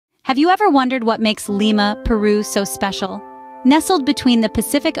Have you ever wondered what makes Lima, Peru so special? Nestled between the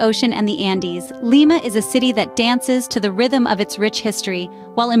Pacific Ocean and the Andes, Lima is a city that dances to the rhythm of its rich history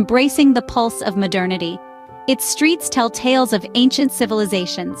while embracing the pulse of modernity. Its streets tell tales of ancient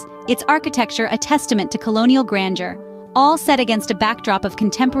civilizations, its architecture a testament to colonial grandeur, all set against a backdrop of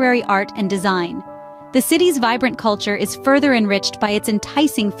contemporary art and design. The city's vibrant culture is further enriched by its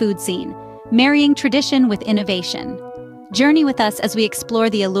enticing food scene, marrying tradition with innovation. Journey with us as we explore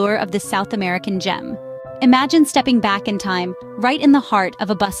the allure of this South American gem. Imagine stepping back in time, right in the heart of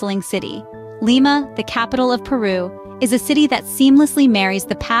a bustling city. Lima, the capital of Peru, is a city that seamlessly marries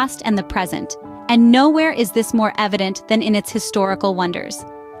the past and the present, and nowhere is this more evident than in its historical wonders.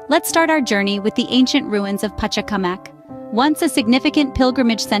 Let's start our journey with the ancient ruins of Pachacamac. Once a significant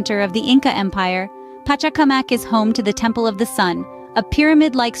pilgrimage center of the Inca Empire, Pachacamac is home to the Temple of the Sun, a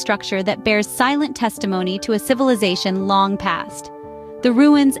pyramid-like structure that bears silent testimony to a civilization long past. The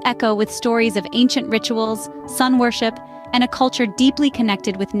ruins echo with stories of ancient rituals, sun worship, and a culture deeply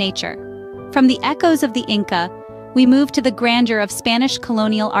connected with nature. From the echoes of the Inca, we move to the grandeur of Spanish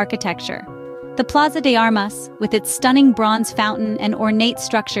colonial architecture. The Plaza de Armas, with its stunning bronze fountain and ornate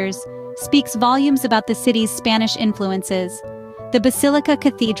structures, speaks volumes about the city's Spanish influences. The Basilica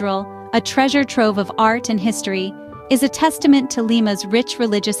Cathedral, a treasure trove of art and history, is a testament to Lima's rich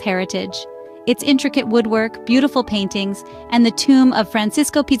religious heritage. Its intricate woodwork, beautiful paintings, and the tomb of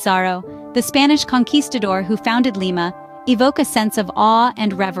Francisco Pizarro, the Spanish conquistador who founded Lima, evoke a sense of awe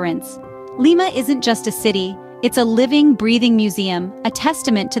and reverence. Lima isn't just a city, it's a living, breathing museum, a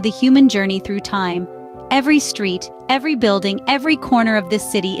testament to the human journey through time. Every street, every building, every corner of this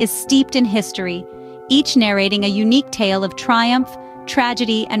city is steeped in history, each narrating a unique tale of triumph,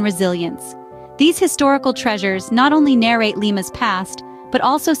 tragedy, and resilience. These historical treasures not only narrate Lima's past, but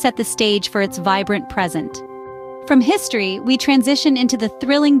also set the stage for its vibrant present. From history, we transition into the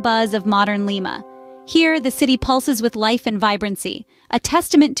thrilling buzz of modern Lima. Here, the city pulses with life and vibrancy, a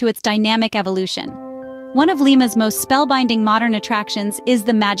testament to its dynamic evolution. One of Lima's most spellbinding modern attractions is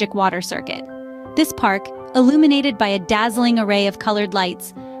the Magic Water Circuit. This park, illuminated by a dazzling array of colored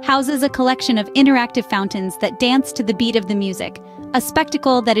lights, houses a collection of interactive fountains that dance to the beat of the music, a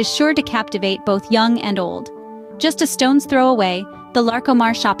spectacle that is sure to captivate both young and old. Just a stone's throw away, the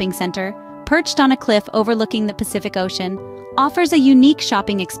Larcomar Shopping Center, perched on a cliff overlooking the Pacific Ocean, offers a unique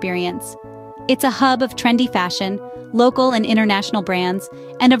shopping experience. It's a hub of trendy fashion, local and international brands,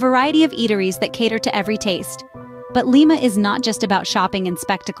 and a variety of eateries that cater to every taste. But Lima is not just about shopping and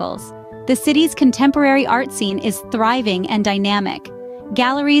spectacles. The city's contemporary art scene is thriving and dynamic.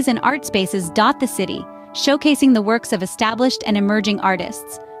 Galleries and art spaces dot the city, showcasing the works of established and emerging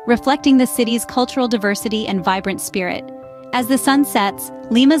artists, reflecting the city's cultural diversity and vibrant spirit. As the sun sets,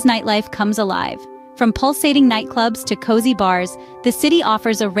 Lima's nightlife comes alive. From pulsating nightclubs to cozy bars, the city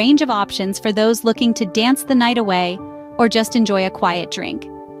offers a range of options for those looking to dance the night away or just enjoy a quiet drink.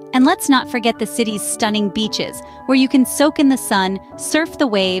 And let's not forget the city's stunning beaches, where you can soak in the sun, surf the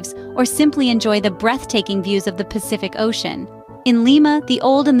waves, or simply enjoy the breathtaking views of the Pacific Ocean. In Lima, the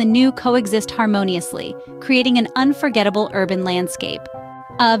old and the new coexist harmoniously, creating an unforgettable urban landscape.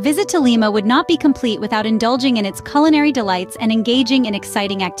 A visit to Lima would not be complete without indulging in its culinary delights and engaging in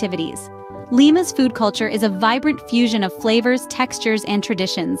exciting activities. Lima's food culture is a vibrant fusion of flavors, textures, and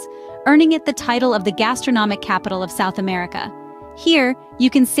traditions, earning it the title of the gastronomic capital of South America. Here, you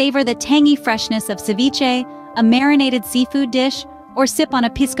can savor the tangy freshness of ceviche, a marinated seafood dish, or sip on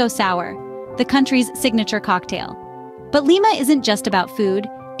a pisco sour, the country's signature cocktail. But Lima isn't just about food,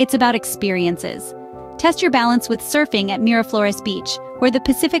 it's about experiences. Test your balance with surfing at Miraflores Beach, where the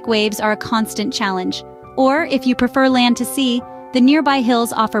Pacific waves are a constant challenge. Or, if you prefer land to sea, the nearby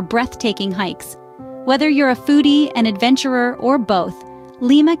hills offer breathtaking hikes. Whether you're a foodie, an adventurer, or both,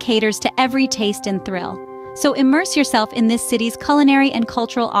 Lima caters to every taste and thrill. So immerse yourself in this city's culinary and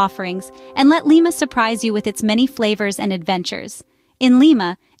cultural offerings, and let Lima surprise you with its many flavors and adventures. In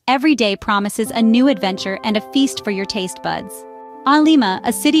Lima, every day promises a new adventure and a feast for your taste buds. Lima,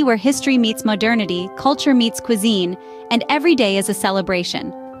 a city where history meets modernity, culture meets cuisine, and every day is a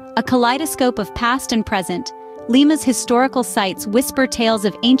celebration. A kaleidoscope of past and present, Lima's historical sites whisper tales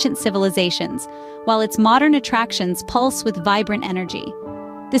of ancient civilizations, while its modern attractions pulse with vibrant energy.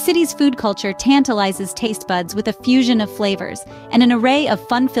 The city's food culture tantalizes taste buds with a fusion of flavors, and an array of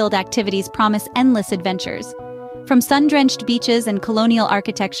fun-filled activities promise endless adventures. From sun-drenched beaches and colonial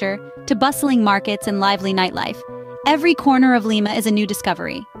architecture to bustling markets and lively nightlife, every corner of Lima is a new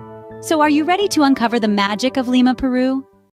discovery. So are you ready to uncover the magic of Lima, Peru?